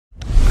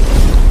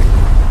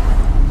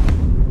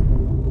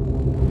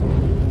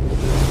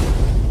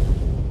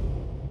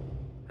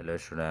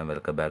student,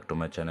 welcome back to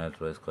my channel.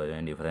 So,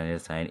 question differential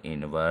sine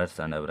inverse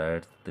and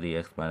average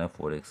 3x minus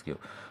 4x cube.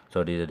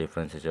 So, this is a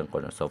differentiation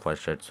question. So,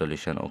 first set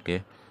solution.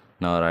 Okay,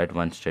 now write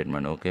one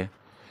statement. Okay,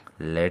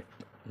 let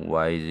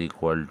y is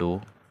equal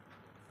to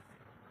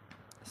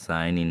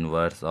sine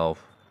inverse of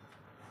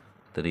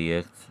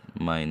 3x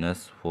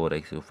minus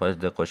 4x.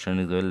 First, the question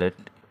is well, let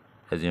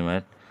assume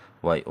at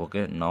y.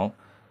 Okay, now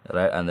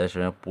write another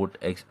statement. Put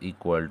x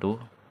equal to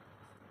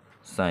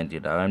sine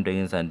theta. I am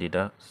taking sine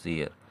theta. See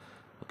here.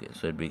 Okay,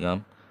 so it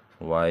become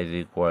y is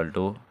equal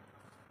to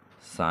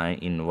sine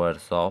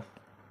inverse of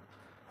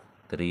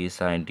 3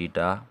 sine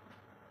theta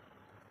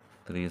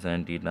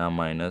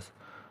minus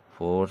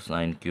 4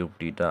 sine cube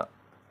theta.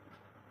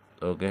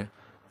 Okay,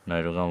 now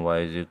it become y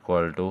is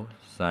equal to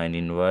sine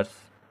inverse.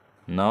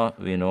 Now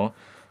we know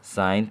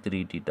sine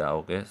 3 theta.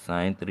 Okay,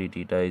 sine 3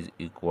 theta is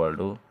equal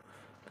to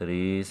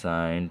 3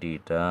 sine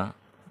theta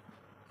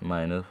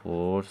minus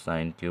 4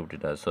 sine cube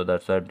theta. So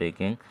that's why I'm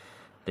taking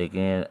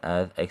it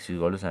as x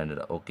equal to sine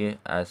theta. Okay,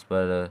 as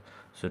per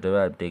suitable,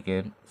 I've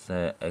taken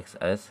x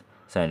as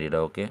sine theta.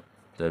 Okay,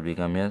 so it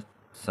become here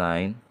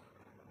sine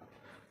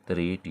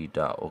 3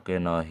 theta. Okay,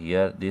 now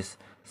here this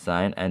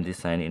sine and this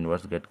sine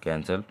inverse get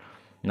cancelled.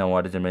 Now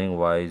what is remaining?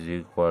 Y is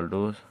equal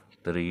to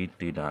 3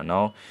 theta.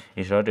 Now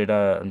instead of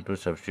theta to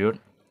substitute,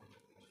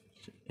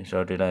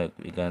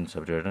 we can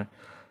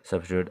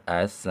substitute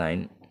as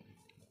sine.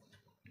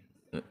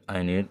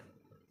 I need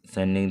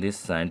sending this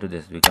sine to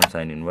this becomes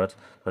sine inverse,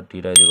 so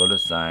theta is equal to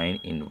sine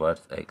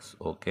inverse x.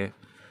 Okay,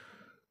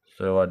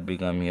 so what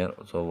become here?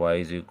 So y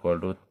is equal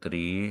to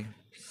 3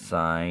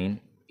 sine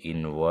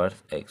inverse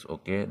x.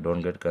 Okay,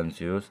 don't get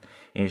confused.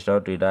 Instead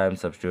of theta I am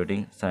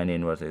substituting sine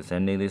inverse x.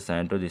 Sending this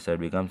sine to this side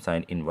becomes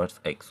sine inverse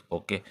x.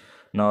 Okay,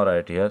 now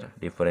right here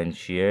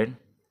differentiate.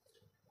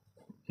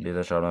 This is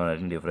a short one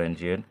writing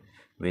differentiate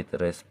with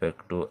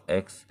respect to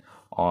x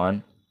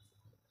on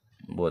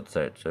both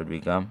sides, so it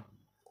become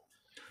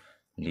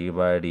dy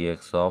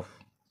dx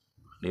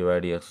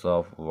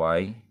of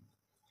y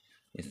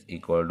is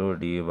equal to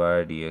dy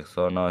dx.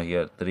 So now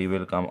here 3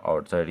 will come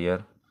outside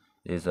here.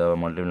 This is a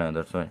multiplying,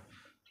 that's why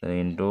 3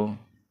 into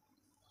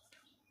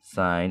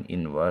sine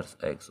inverse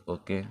x.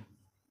 Okay,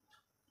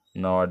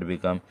 now it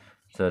become,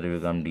 so it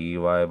become dy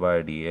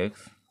by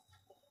dx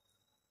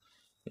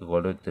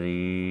equal to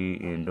 3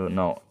 into,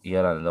 now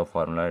here another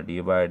formula,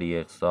 dy by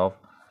dx of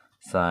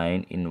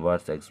sine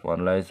inverse x.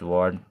 Formula is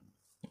what?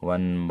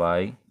 1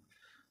 by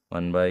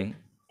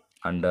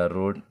under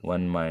root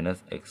 1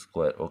 minus x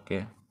square.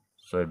 Okay,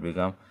 so it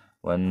become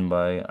 1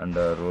 by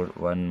under root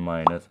 1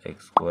 minus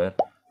x square.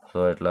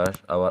 So at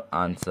last our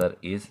answer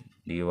is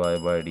dy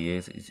by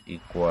dx is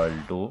equal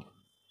to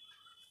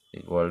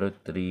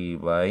 3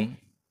 by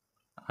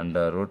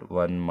under root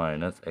 1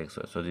 minus x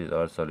square. So this is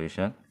our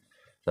solution,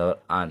 our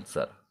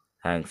answer.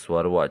 Thanks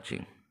for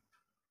watching.